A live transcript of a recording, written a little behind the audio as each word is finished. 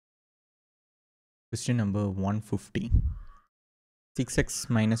Question number 150. 6x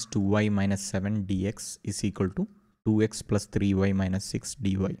minus 2y minus 7 dx is equal to 2x plus 3y minus 6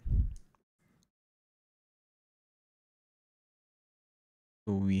 dy.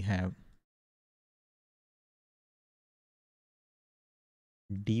 So we have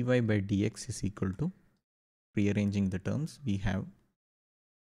dy by dx is equal to, rearranging the terms, we have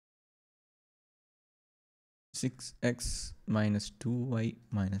 6x minus 2y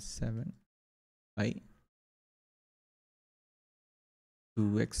minus 7 by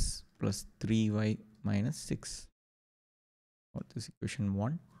 2x plus 3y minus 6. Or this equation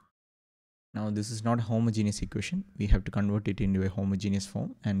 1. Now this is not a homogeneous equation. We have to convert it into a homogeneous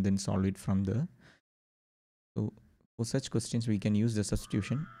form and then solve it from there. So for such questions, we can use the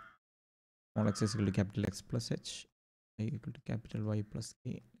substitution. Small x is equal to capital X plus h, y equal to capital Y plus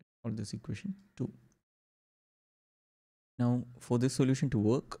k. Call this equation 2. Now for this solution to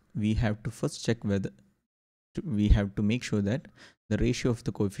work, we have to first check whether we have to make sure that the ratio of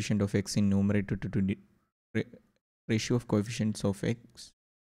the coefficient of x in numerator to ratio of coefficients of x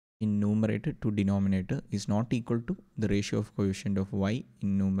in numerator to denominator is not equal to the ratio of coefficient of y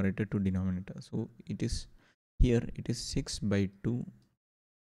in numerator to denominator. So it is here, it is 6 by 2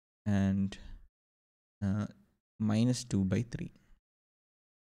 and minus 2 by 3,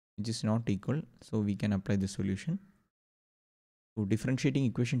 which is not equal. So we can apply the solution. So differentiating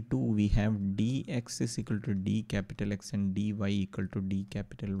equation 2, we have dx is equal to d capital X and dy equal to d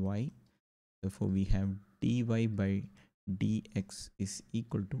capital Y. Therefore we have dy by dx is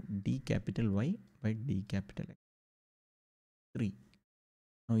equal to d capital Y by d capital X. 3.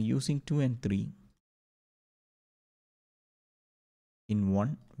 Now using 2 and 3, in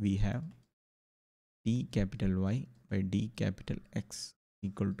 1 we have d capital Y by d capital X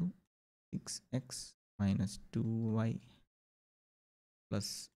equal to 6x minus 2y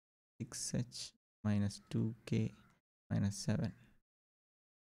plus 6h minus 2k minus 7.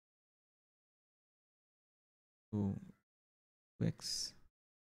 So 2x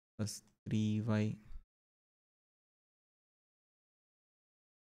plus 3y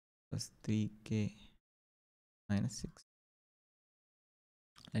plus 3k minus 6.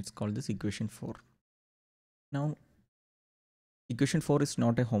 Let's call this equation 4. Now equation 4 is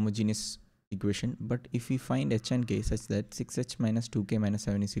not a homogeneous equation, but if we find h and k such that 6h minus 2k minus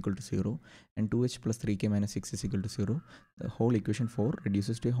 7 is equal to 0 and 2h plus 3k minus 6 is equal to 0, the whole equation 4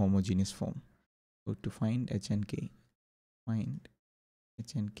 reduces to a homogeneous form. So to find h and k,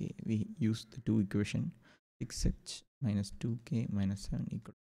 we use the two equation 6h minus 2k minus 7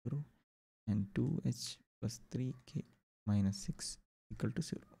 equal to 0 and 2h plus 3k minus 6 equal to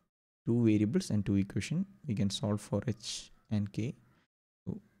 0. Two variables and two equation. We can solve for h and k.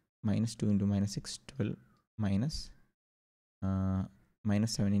 So minus 2 into minus 6, 12 minus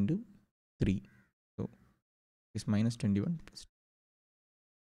minus 7 into 3. So it's minus 21 plus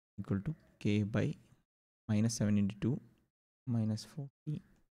equal to k by minus 7 into 2 minus 40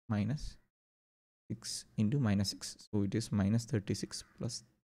 minus 6 into minus 6. So it is minus 36 plus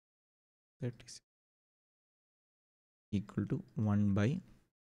 36 equal to 1 by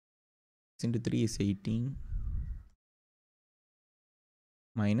 6 into 3 is 18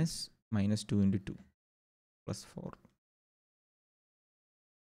 minus minus 2 into 2 plus 4.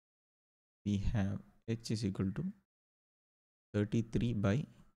 We have h is equal to 33 by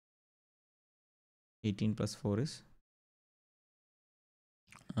 18 plus 4 is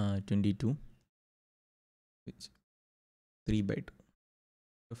 22, which 3 by 2.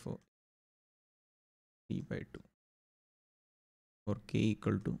 Therefore 3 by 2 for k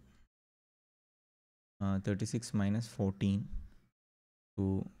equal to 36 minus 14,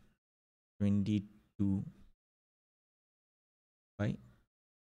 so 22 by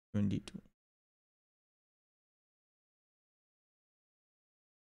 22.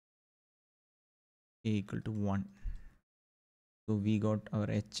 K equal to 1. So we got our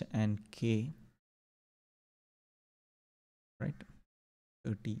h and k, right?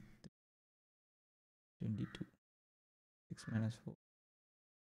 30, 22, 6 minus 4.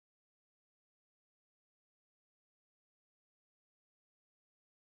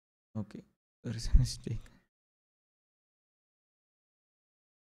 Okay, there is a mistake.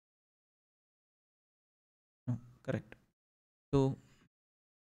 No, correct. So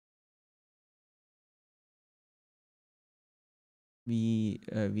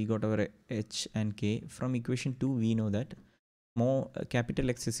we got our h and k. From equation 2, we know that capital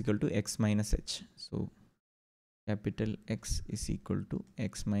X is equal to x minus h. So capital X is equal to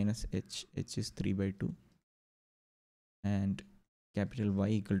x minus h. H is 3 by 2. And capital Y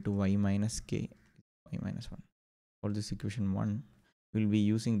equal to y minus k, y minus 1. For this equation 1, we'll be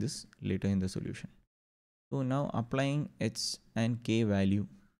using this later in the solution. So now applying h and k value,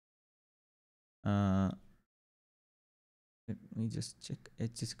 let me just check.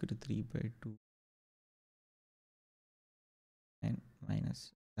 H is equal to 3 by 2 and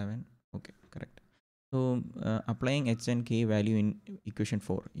minus 7. Okay, correct. So applying h and k value in equation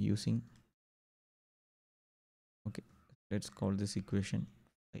 4 using, okay, let's call this equation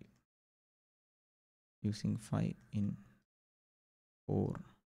 5. Using 5 in 4,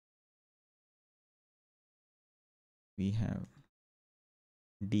 we have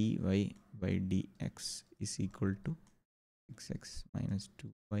dy by dx is equal to 6x minus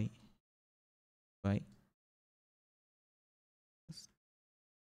 2y by,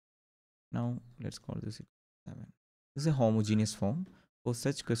 now let's call this equation 7. This is a homogeneous form. For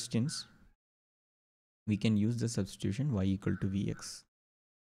such questions, we can use the substitution y equal to vx.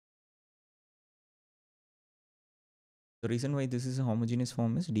 The reason why this is a homogeneous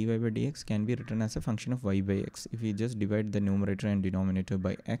form is dy by dx can be written as a function of y by x. If we just divide the numerator and denominator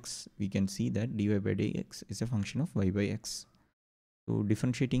by x, we can see that dy by dx is a function of y by x. So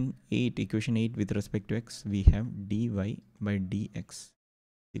differentiating equation 8 with respect to x, we have dy by dx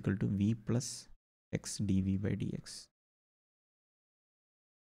equal to v plus x dv by dx.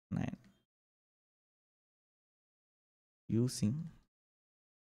 9. Using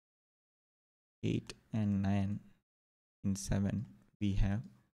 8 and 9 in 7, we have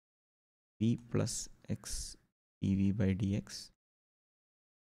v plus x dv by dx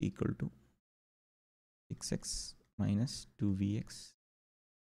equal to 6x minus 2vx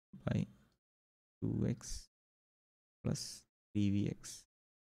by 2x plus 3vx.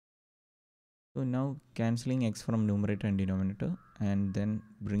 So now cancelling x from numerator and denominator and then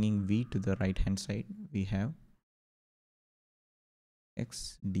bringing v to the right hand side, we have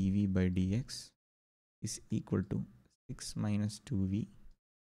x dv by dx is equal to 6 minus 2v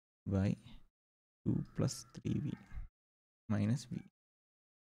by 2 plus 3v minus v,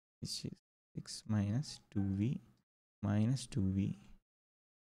 which is 6 minus 2v minus 2v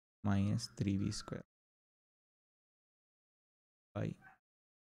minus 3v square by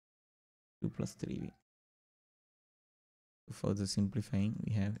 2 plus 3v. So further simplifying,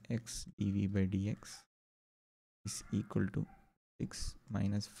 we have x dv by dx is equal to 6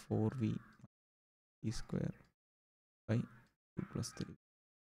 minus 4v square by 2 plus 3.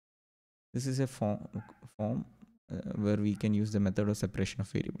 This is a form where we can use the method of separation of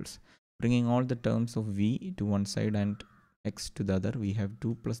variables. Bringing all the terms of v to one side and x to the other, we have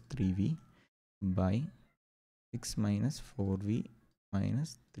 2 plus 3v by 6 minus 4v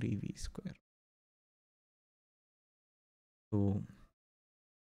minus 3v square. So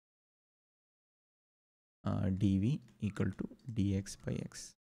dv equal to dx by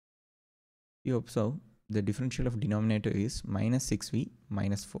x. You observe the differential of denominator is minus 6v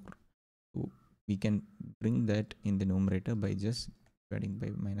minus 4. So we can bring that in the numerator by just dividing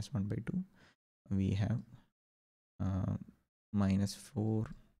by minus 1 by 2. We have minus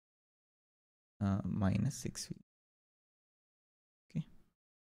 4 minus 6v. Okay,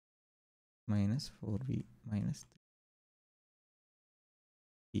 minus 4v minus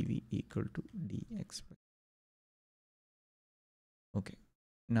 3. dv equal to dx by. Okay,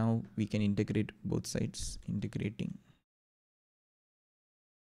 now we can integrate both sides. Integrating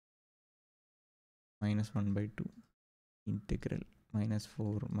minus 1 by 2 integral minus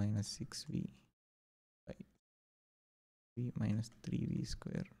 4 minus 6v by v minus 3v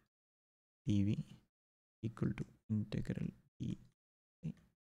square dv equal to integral d,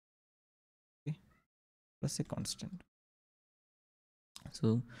 okay, plus a constant.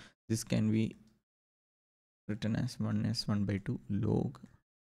 So this can be written as 1 by 2 log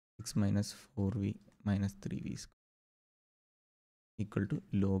 6 minus 4v minus 3v square equal to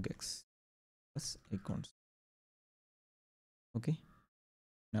log x plus a constant. Okay,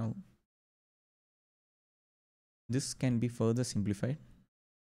 now this can be further simplified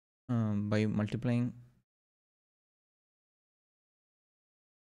by multiplying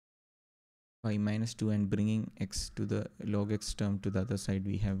by minus 2 and bringing x to the log x term to the other side.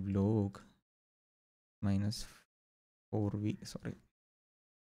 We have log minus 4v, sorry,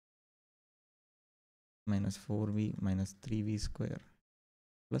 minus 4v minus 3v square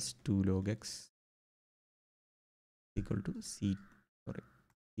plus 2 log x equal to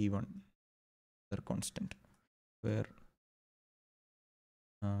c1, the constant, where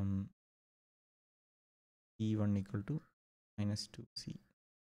c1 equal to minus 2c.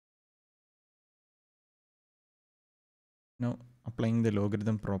 Now applying the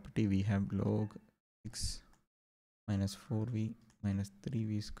logarithm property, we have log 6 minus 4v minus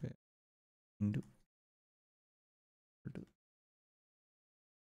 3v square into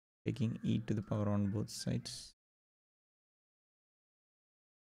taking e to the power on both sides.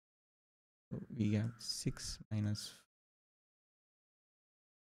 So we have 6 minus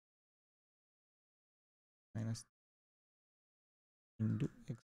into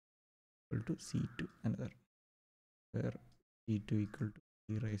x equal to c2 another, where c2 equal to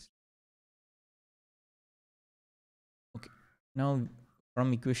e raised. Okay, now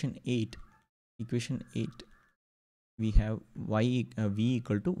from equation 8 we have v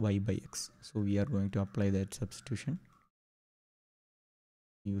equal to y by x. So we are going to apply that substitution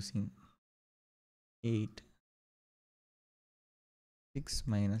using 8 6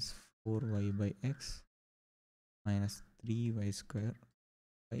 minus 4y by x minus 3y square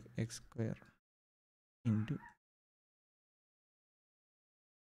by x square into,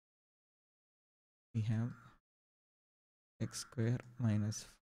 we have x square minus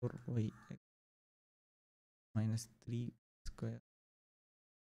 4y x minus 3 square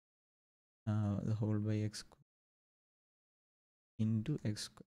the whole by x into x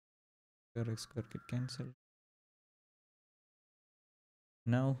square get cancelled.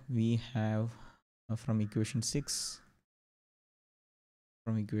 Now we have from equation 6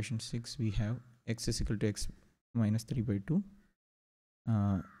 we have x is equal to x minus 3 by 2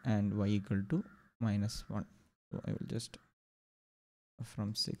 and y equal to minus 1. So I will just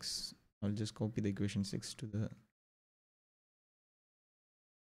from 6 I'll just copy the equation 6 to the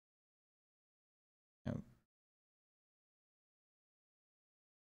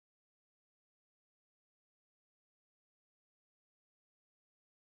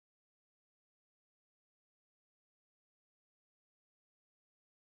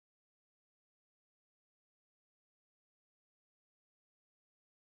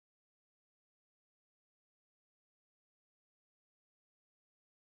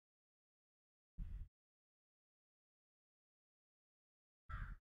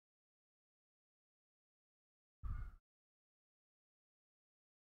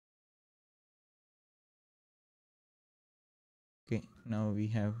okay. Now we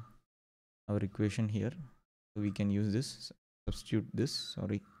have our equation here, so we can use this, substitute this,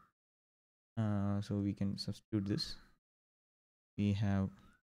 sorry, so we can substitute this. We have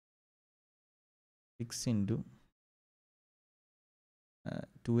 6 into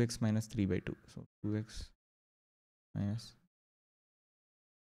 2x minus 3 by 2, so 2x minus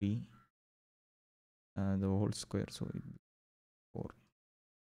 3 the whole square, so it 4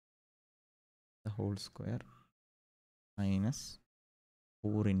 the whole square minus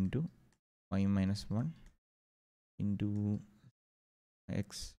 4 into y minus 1 into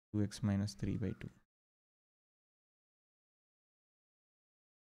x 2x minus 3 by 2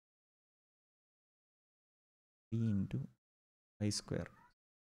 3 into y square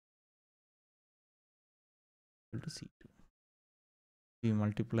equal to c2. We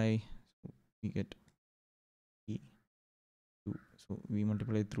multiply, so we get e2, so we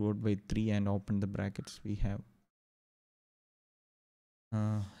multiply throughout by 3 and open the brackets. We have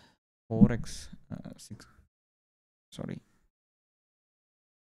 4x 6, sorry,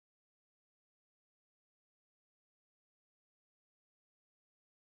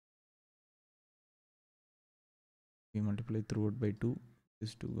 we multiply throughout by 2,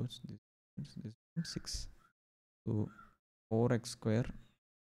 this 2 goes, this 6, so 4x square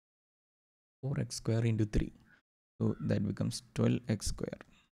into 3, so that becomes 12x square,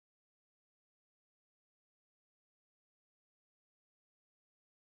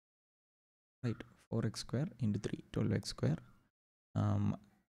 right? 4x square into 3, 12x square.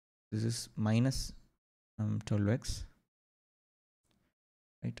 This is minus 12x,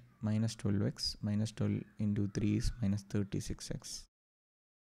 right? Minus 12x, minus 12 into 3 is minus 36x,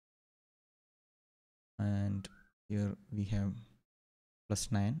 and here we have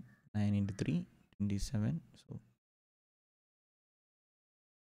plus 9 into 3 27, so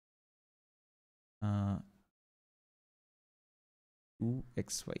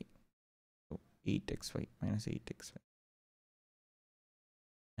 2xy, so 8xy minus 8xy,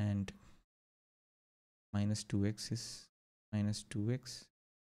 and minus 2x is minus 2x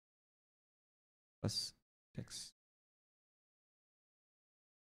plus x,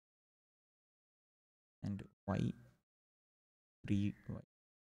 and y 3y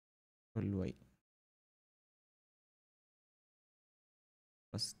 12y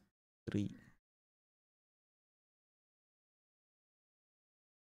plus 3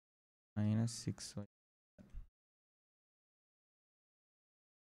 minus 6y.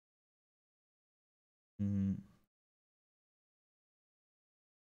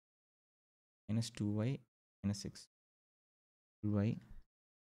 Minus 2y minus 6, 2y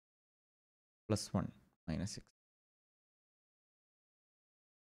plus 1 minus 6.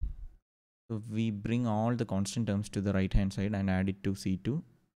 So we bring all the constant terms to the right hand side and add it to C2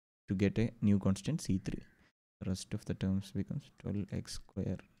 to get a new constant C3. The rest of the terms becomes 12x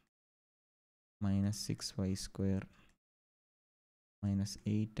square minus 6y square minus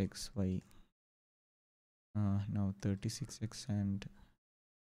 8xy. Now 36x and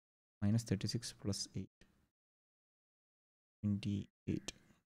minus 36 plus 8, 28.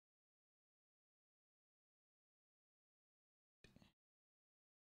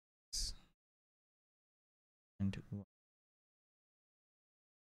 And y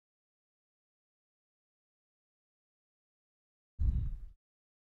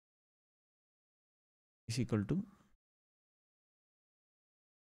is equal to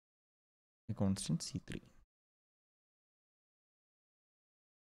a constant C3.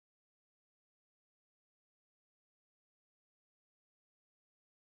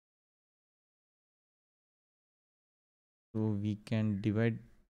 So we can divide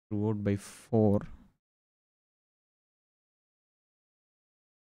throughout by 4.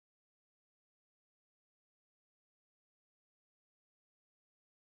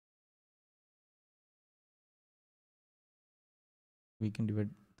 We can divide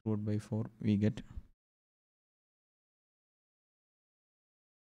throughout by 4. We get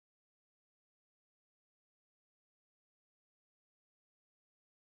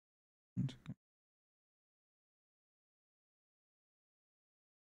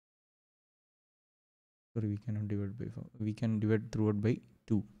sorry, we cannot divide by 4. We can divide throughout by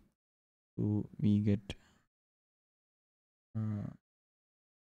 2. So we get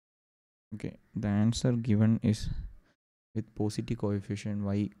okay, the answer given is with positive coefficient,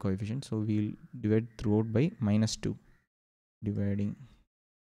 y coefficient, so we'll divide throughout by minus 2. Dividing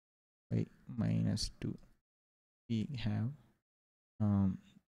by minus 2, we have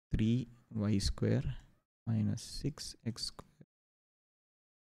 3y square minus 6x square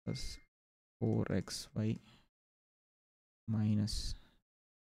plus 4xy minus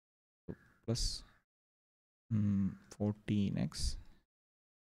plus 14x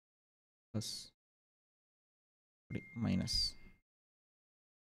plus minus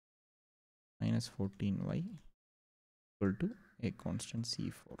 14y equal to a constant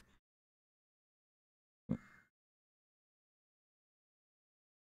C4.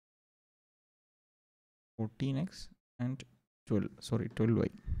 14x and 12, sorry, 12y.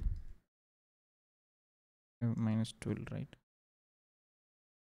 Minus 12, right?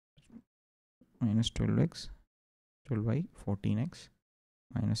 Minus 12x, 12y, 14x,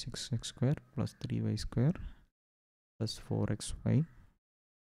 minus 6x square plus 3y square plus 4xy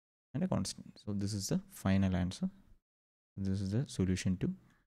and a constant. So this is the final answer. This is the solution to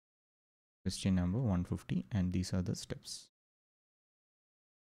question number 150, and these are the steps.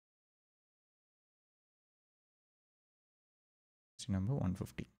 Question number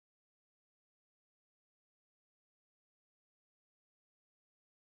 150.